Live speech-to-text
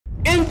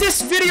In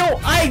this video,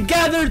 I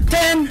gathered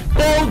 10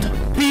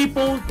 bold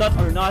people that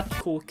are not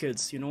cool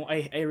kids. You know,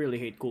 I really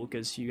hate cool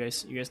kids. You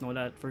guys know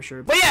that for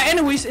sure. But yeah,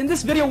 anyways, in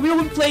this video, we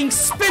will be playing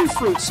spin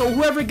fruit. So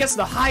whoever gets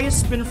the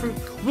highest spin fruit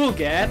will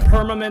get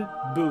permanent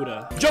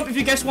Buddha. Jump if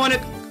you guys want it.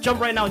 Jump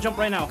right now. Jump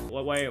right now.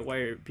 Why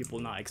are people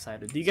not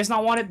excited? Do you guys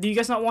not want it? Do you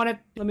guys not want it?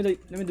 Let me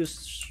do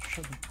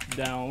shut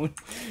down.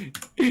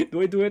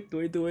 Do I do it?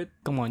 Do I do it?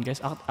 Come on,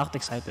 guys. Act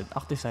excited.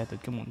 Act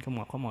excited. Come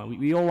on.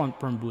 We all want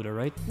perm Buddha,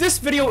 right? This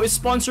video is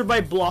sponsored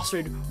by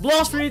Blossfruit.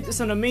 Blossfruit is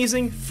an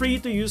amazing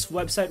free-to-use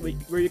website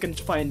where you can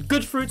find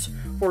good fruits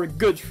for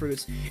good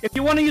fruits. If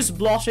you want to use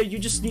Blossfruit, you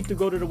just need to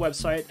go to the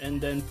website and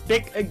then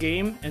pick a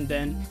game and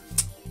then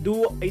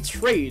do a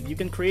trade. You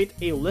can create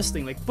a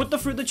listing, like put the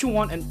fruit that you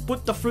want and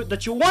put the fruit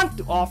that you want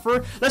to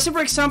offer. Let's say for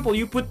example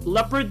you put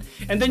leopard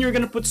and then you're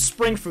gonna put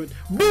spring fruit.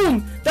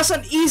 Boom! That's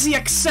an easy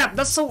accept.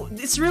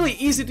 It's really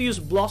easy to use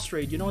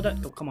Blossfruit. You know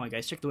that? Oh, come on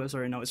guys, check the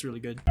website right now. It's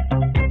really good.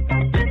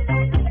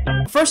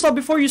 First off,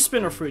 before you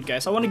spin a fruit,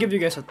 guys, I want to give you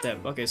guys a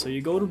tip. Okay, so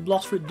you go to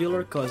Blossfruit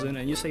dealer cousin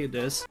and you say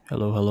this.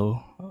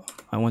 Hello.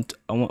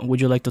 Would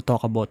you like to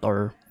talk about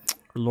our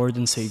Lord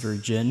and Savior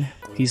Jin?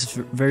 He's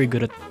very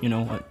good at, you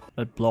know,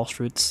 at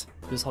Blossfruits.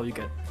 This is how you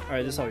get.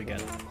 Alright, this is how you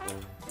get.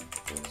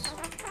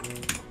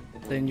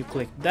 Then you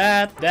click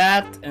that,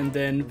 and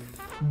then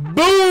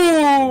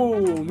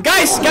boom!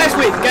 Guys,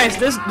 wait, guys,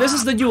 this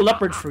is the new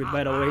leopard fruit,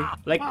 by the way.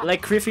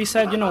 Like Criffy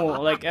said, you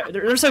know, like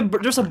there's a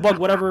bug,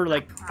 whatever.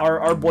 Like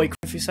our boy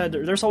Criffy said,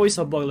 there's always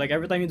a bug. Like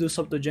every time you do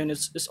sub to Gen,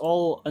 it's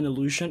all an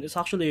illusion. It's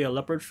actually a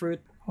leopard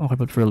fruit. Okay,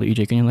 but really,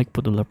 EJ, can you like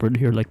put the leopard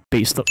here, like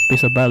paste a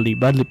badly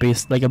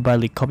paste, like a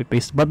badly copy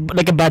paste, but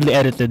like a badly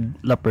edited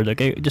leopard,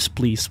 okay? Just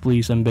please,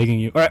 I'm begging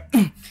you. Alright.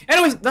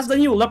 Anyways, that's the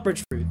new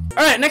leopard fruit.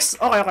 Alright,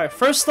 next. Okay.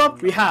 First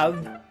up, we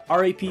have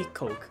RAP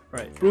Coke.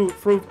 Right. Prove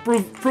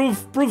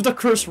the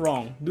curse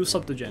wrong. Do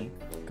sub to Gen.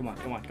 Come on,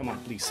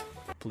 please.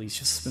 Please,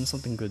 just spin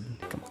something good.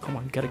 Come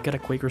on, get a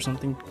Quake or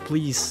something.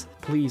 Please,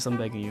 I'm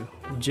begging you.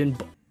 Jin.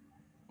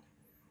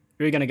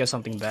 You're gonna get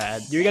something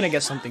bad. You're gonna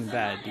get something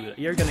bad, dude.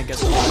 You're gonna get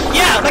something bad.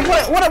 Yeah, like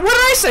what did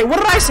I say? What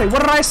did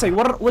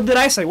I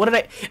say?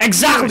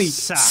 Exactly!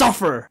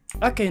 Suffer!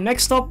 Okay,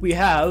 next up we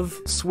have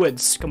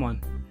Swids. Come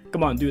on,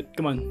 dude.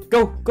 Come on.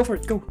 Go for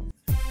it, go.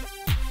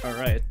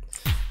 Alright.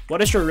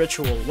 What is your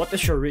ritual?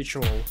 What's your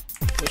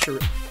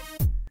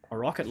a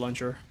rocket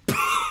launcher?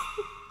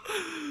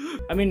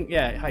 I mean,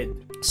 yeah, hide.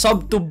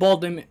 Sub to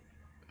Baldim.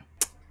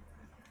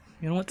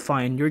 You know what?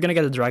 Fine. You're gonna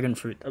get a dragon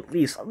fruit. At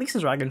least a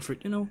dragon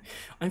fruit. You know,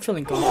 I'm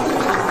feeling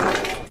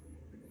confident.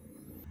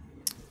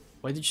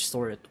 Why did you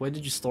store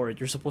it?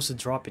 You're supposed to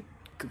drop it.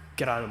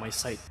 Get out of my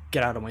sight.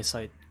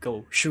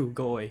 Go. Shoo.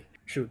 Go away.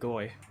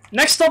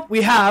 Next up,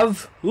 we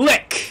have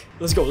Lick.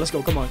 Let's go.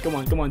 Come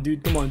on,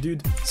 dude.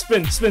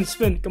 Spin.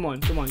 Come on.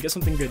 Get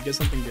something good.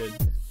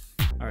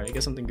 Alright,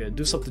 get something good.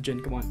 Do sub to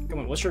Jin. Come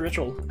on. What's your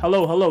ritual?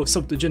 Hello,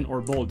 sub to Jin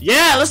or bold.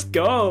 Yeah, let's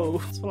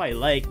go. That's what I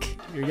like.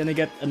 You're gonna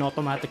get an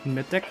automatic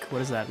mythic.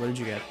 What is that? What did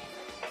you get?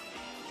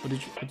 What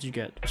did you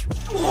get?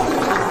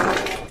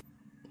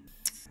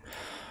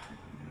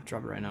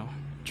 Drop it right now.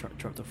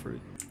 Drop the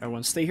fruit.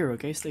 Everyone, stay here,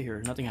 okay? Stay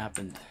here. Nothing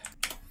happened.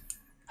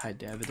 Hide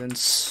the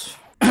evidence.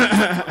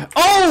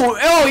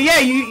 oh yeah,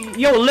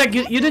 yo Lick,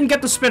 you didn't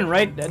get to spin,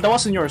 right? That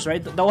wasn't yours,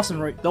 right? That wasn't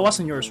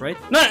yours, right?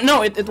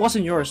 No, it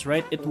wasn't yours,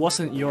 right? It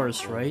wasn't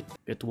yours, right?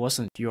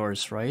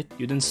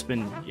 You didn't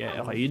spin.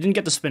 Yeah, okay, you didn't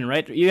get to spin,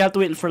 right? You have to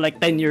wait for like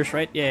 10 years,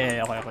 right?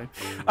 Yeah, okay.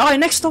 Alright,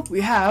 next up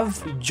we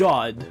have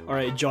Jod.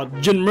 Alright,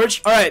 Jod, Jin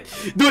merch. Alright,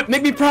 do it,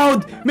 make me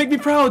proud.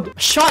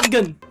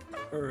 Shotgun.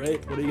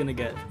 Alright, what are you gonna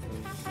get?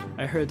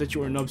 I heard that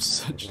you are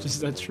nubs. Is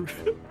that true?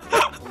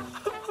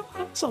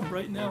 Sub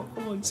right now.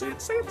 Come on, say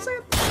it.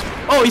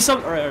 Oh, he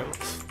subbed. Alright.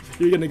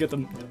 You're gonna get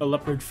a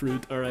leopard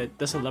fruit. Alright,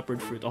 that's a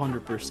leopard fruit,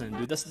 100%,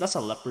 dude. That's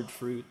a leopard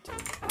fruit.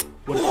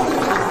 What?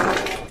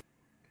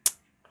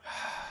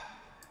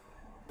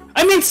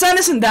 I mean, Sun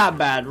isn't that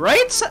bad,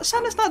 right?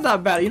 Sun is not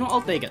that bad. You know,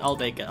 I'll take it.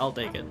 Alright,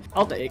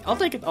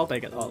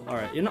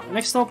 you know,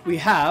 next up we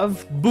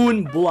have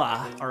Boon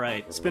Blah.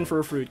 Alright, spin for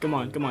a fruit. Come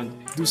on.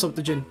 Do sub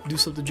to Jin.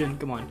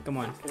 Come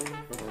on.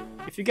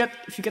 If you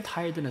get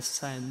higher than a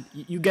Sun,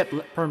 you get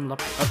perm Buddha.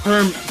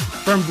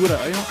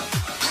 You know?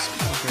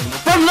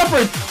 Perm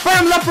leopard.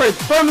 Alright,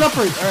 perm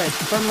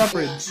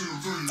leopard.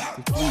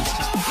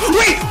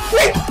 Please,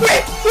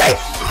 wait!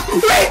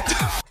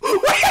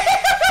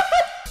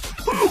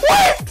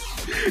 What?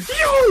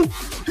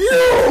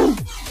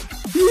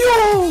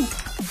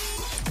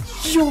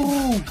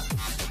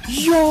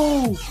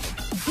 Yo!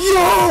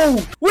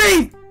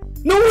 Wait!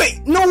 No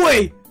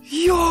way!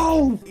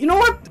 Yo! You know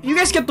what? You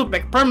guys get to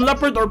pick perm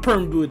leopard or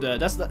perm Buddha.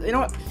 That's the, you know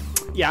what?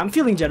 Yeah, I'm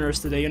feeling generous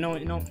today, you know.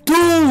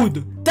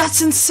 Dude!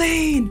 That's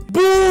insane!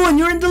 Boon!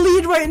 You're in the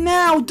lead right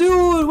now,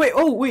 dude! Wait,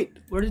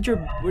 where did your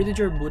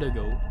Buddha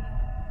go?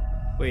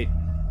 Wait.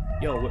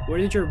 Yo, where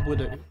did your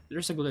Buddha?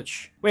 There's a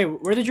glitch. Wait,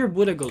 where did your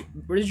Buddha go?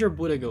 Where did your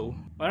Buddha go?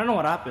 I don't know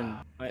what happened.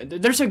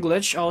 There's a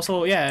glitch.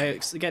 Also, yeah,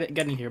 get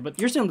in here. But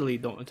you're simply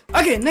don't.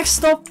 Okay,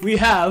 next up we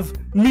have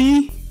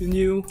me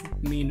new.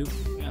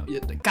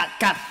 Yeah,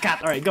 cat.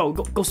 All right,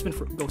 go spin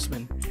go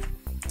spin.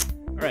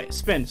 All right,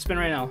 spin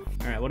right now.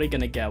 All right, what are you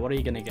gonna get? What are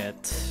you gonna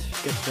get?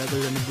 Get better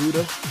than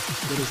Buddha.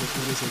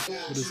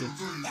 What is it?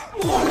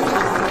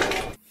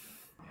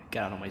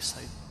 Get out of my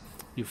sight.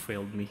 You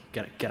failed me.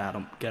 Get out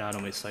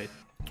of my sight.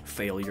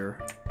 Failure.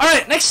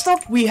 Alright, next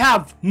up we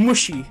have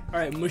Mushy.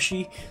 Alright,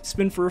 Mushy.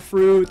 Spin for a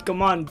fruit.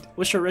 Come on.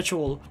 What's your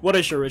ritual? What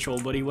is your ritual,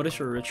 buddy? What is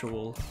your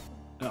ritual?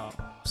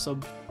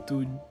 Sub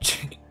to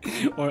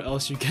or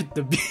else you get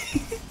the B.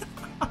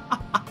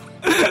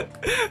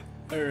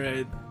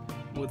 Alright.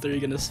 What are you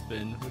gonna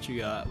spin? What you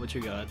got?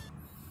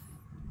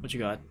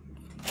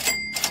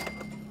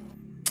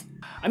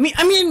 I mean,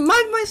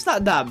 Magma is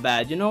not that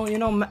bad, you know,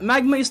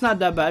 Magma is not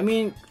that bad. I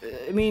mean,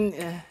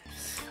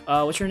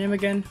 what's your name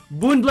again?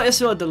 Boonbla is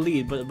still at the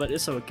lead, but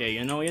it's okay,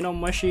 you know,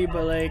 Mushy,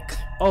 but like,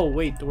 oh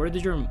wait, where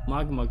did your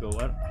Magma go?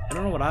 I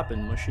don't know what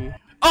happened, Mushy.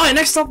 Oh, and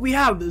next up we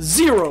have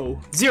Zero.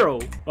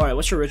 All right,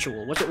 what's your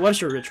ritual? What is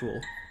your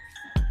ritual?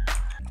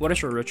 What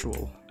is your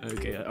ritual?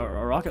 Okay, a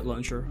rocket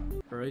launcher.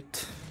 All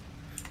right,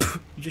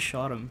 you just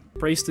shot him.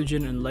 Praise to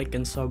Jin and like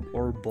and sub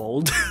or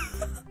bold.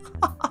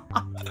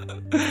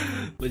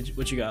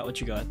 What you got,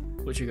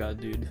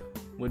 dude?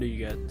 What do you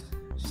get?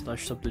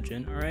 Slash sub to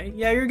Jin. Alright,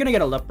 yeah, you're gonna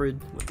get a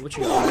leopard. What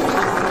you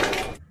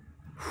got?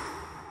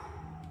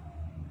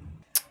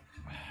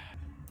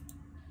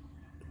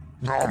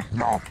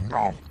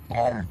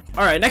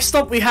 Alright, next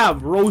up we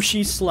have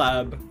Roshi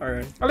Slab.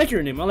 Alright, I like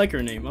your name.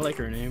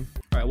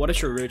 Alright, what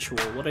is your ritual?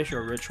 Dude?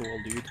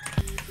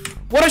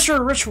 What is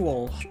your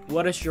ritual?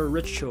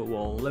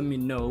 Let me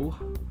know.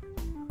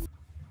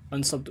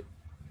 Unsub.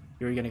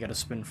 You're gonna get a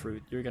spin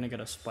fruit. You're gonna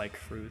get a spike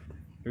fruit.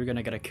 You're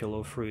gonna get a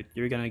kilo fruit.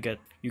 You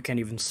can't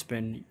even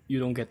spin. You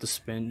don't get to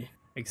spin.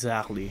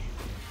 Exactly.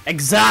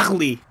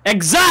 Alright,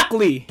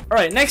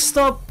 next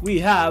up we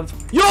have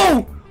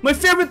Yo! My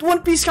favorite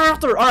One Piece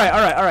character!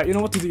 Alright. You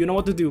know what to do.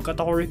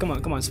 Katakuri, come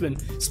on, spin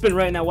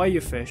right now. Why are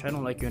you fish? I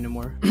don't like you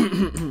anymore.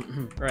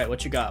 Alright,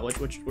 what you got? What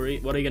are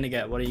you gonna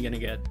get?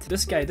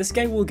 This guy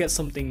will get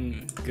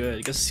something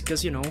good.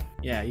 Cause you know,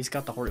 yeah, he's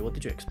Katakuri. What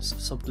did you expect?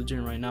 Sub to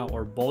Jin right now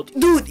or both?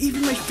 Dude,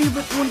 even my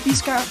favorite One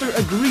Piece character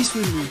agrees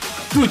with me.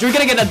 Dude, you're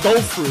gonna get a dough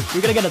fruit. Watch.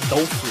 You're gonna get a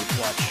dough fruit.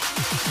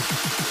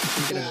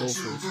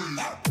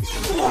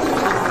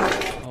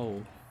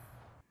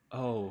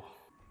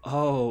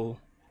 Oh.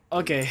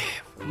 Okay,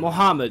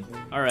 Mohammed.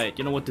 Alright,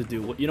 you know what to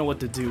do. What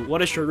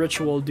is your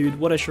ritual, dude?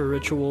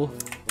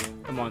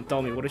 Come on,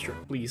 tell me, what is your...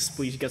 Please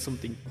get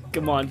something.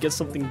 Come on, get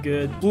something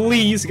good.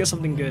 Please get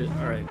something good.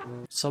 Alright.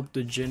 Sub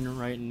to Jin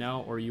right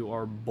now or you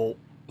are bolt.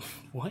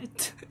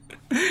 What?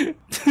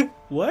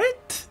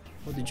 What?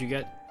 What did you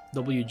get?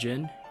 W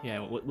Jin? Yeah,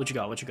 what you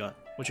got? What's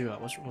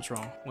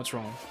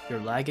wrong? You're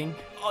lagging?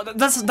 Oh,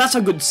 that's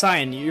a good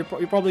sign. You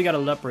probably got a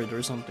leopard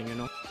or something, you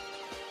know?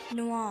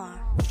 Noir.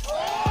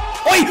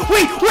 Wait,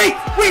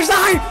 is that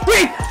higher?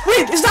 Wait,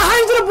 is that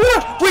higher than a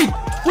Buddha? Wait.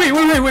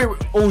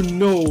 Oh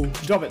no.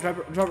 Drop it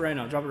right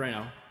now.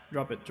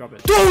 Drop it.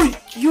 Dude,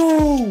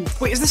 yo!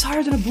 Wait, is this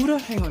higher than a Buddha?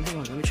 Hang on,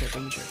 let me check.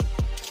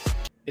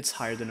 It's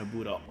higher than a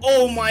Buddha.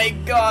 Oh my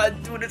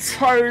god, dude, it's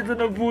higher than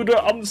a Buddha.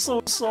 I'm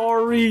so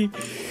sorry.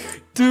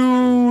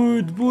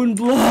 Dude,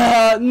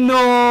 Boonbla,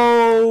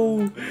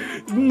 no,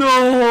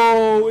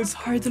 it's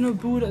higher than a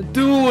Buddha.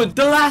 Dude,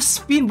 the last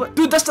spin,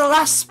 dude, that's the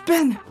last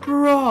spin,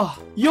 bruh.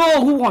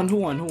 Yo, who won?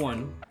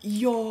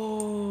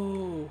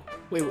 Yo,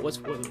 wait,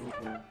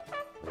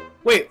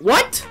 wait,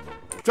 what?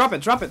 Drop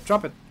it.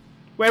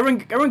 Wait,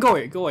 everyone go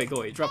away,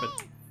 drop it.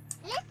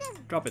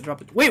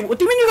 Wait, what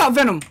do you mean you got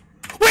Venom?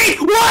 Wait,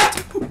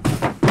 what?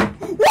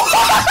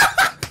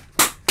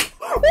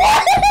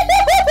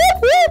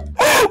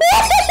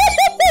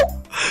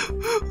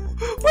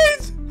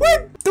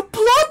 Wait, the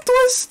plot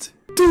twist!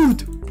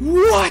 Dude,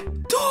 what?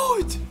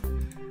 Dude!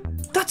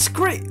 That's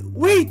great!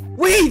 Wait,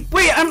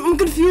 I'm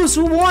confused,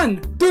 who won?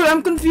 Dude,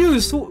 I'm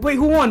confused, wait,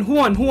 who won?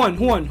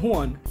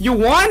 You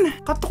won?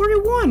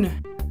 Katori won!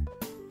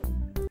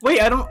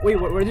 Wait,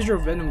 where did your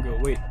Venom go?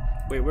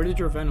 Wait, where did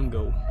your Venom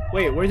go?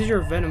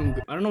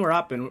 I don't know what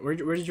happened. Where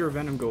did your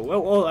Venom go?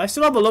 Oh, I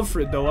still have a love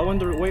fruit though. I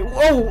wonder. Wait.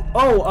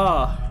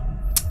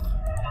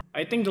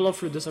 I think the love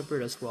fruit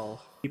disappeared as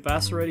well. He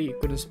passed already. He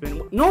couldn't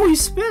spin. No, he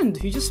spinned.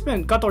 He just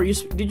spinned. Kator,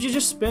 did you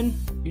just spin?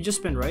 You just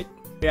spinned, right?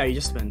 Yeah, you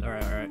just spinned. All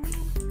right.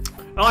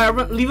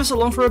 Alright, leave us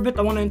alone for a bit.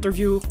 I want to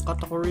interview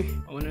Katakuri.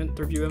 I want to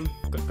interview him.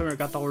 Come here,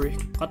 Katakuri.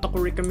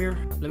 Katakuri, come here.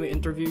 Let me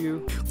interview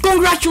you.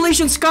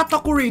 Congratulations,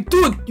 Katakuri!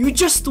 Dude, you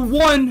just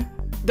won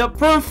the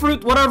perm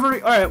fruit, whatever.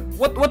 Alright,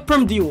 what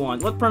perm do you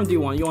want?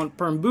 You want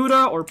perm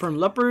Buddha or perm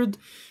leopard?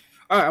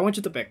 Alright, I want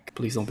you to pick.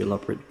 Please don't be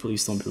leopard.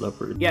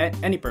 Yeah,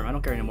 any perm. I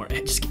don't care anymore.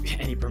 Just give me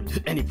any perm,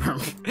 dude. Any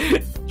perm.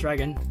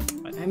 Dragon.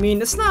 I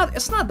mean, it's not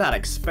that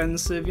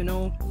expensive, you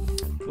know.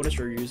 What is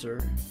your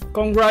user?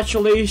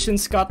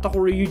 Congratulations,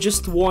 Katakuri. You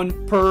just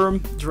won perm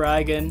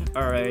dragon.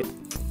 Alright.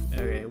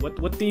 Okay,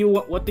 What do you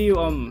all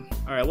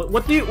right,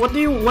 what do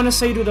you want to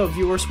say to the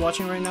viewers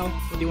watching right now?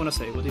 What do you want to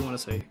say? What do you want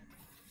to say?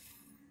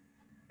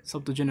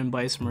 Sub to Jin and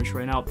buy his merch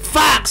right now.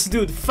 Facts,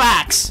 dude,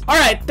 facts. All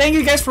right, thank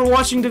you guys for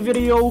watching the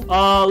video.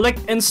 Like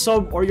and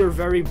sub or you're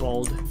very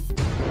bald.